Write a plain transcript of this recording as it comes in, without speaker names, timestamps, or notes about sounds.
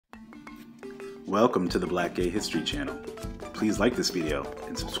Welcome to the Black Gay History Channel. Please like this video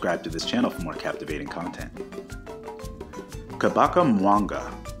and subscribe to this channel for more captivating content. Kabaka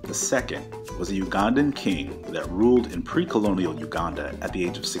Mwanga II was a Ugandan king that ruled in pre-colonial Uganda at the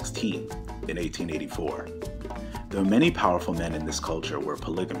age of 16 in 1884. Though many powerful men in this culture were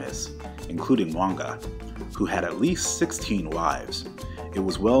polygamous, including Mwanga, who had at least 16 wives, it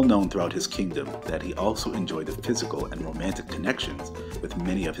was well known throughout his kingdom that he also enjoyed the physical and romantic connections with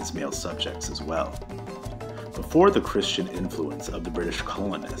many of his male subjects as well. Before the Christian influence of the British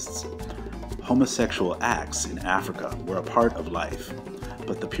colonists, homosexual acts in Africa were a part of life,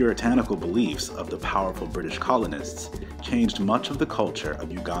 but the puritanical beliefs of the powerful British colonists changed much of the culture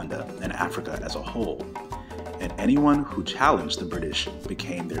of Uganda and Africa as a whole, and anyone who challenged the British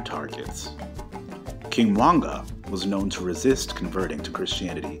became their targets. King Mwanga was known to resist converting to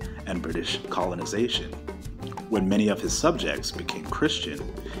Christianity and British colonization. When many of his subjects became Christian,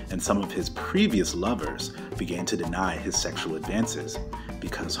 and some of his previous lovers began to deny his sexual advances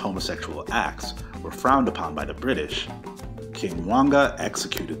because homosexual acts were frowned upon by the British, King Mwanga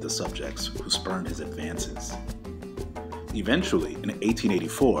executed the subjects who spurned his advances. Eventually, in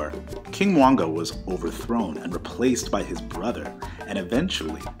 1884, King Mwanga was overthrown and replaced by his brother, and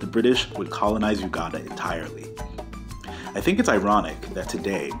eventually the British would colonize Uganda entirely. I think it's ironic that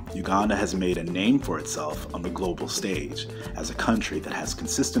today, Uganda has made a name for itself on the global stage as a country that has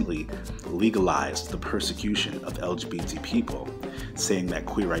consistently legalized the persecution of LGBT people, saying that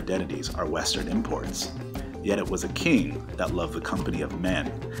queer identities are Western imports. Yet it was a king that loved the company of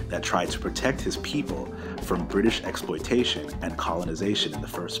men that tried to protect his people from British exploitation and colonization in the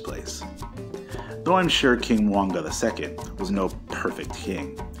first place. Though I'm sure King Mwanga II was no perfect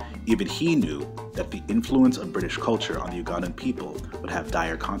king, even he knew that the influence of British culture on the Ugandan people would have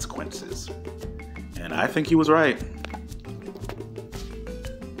dire consequences. And I think he was right.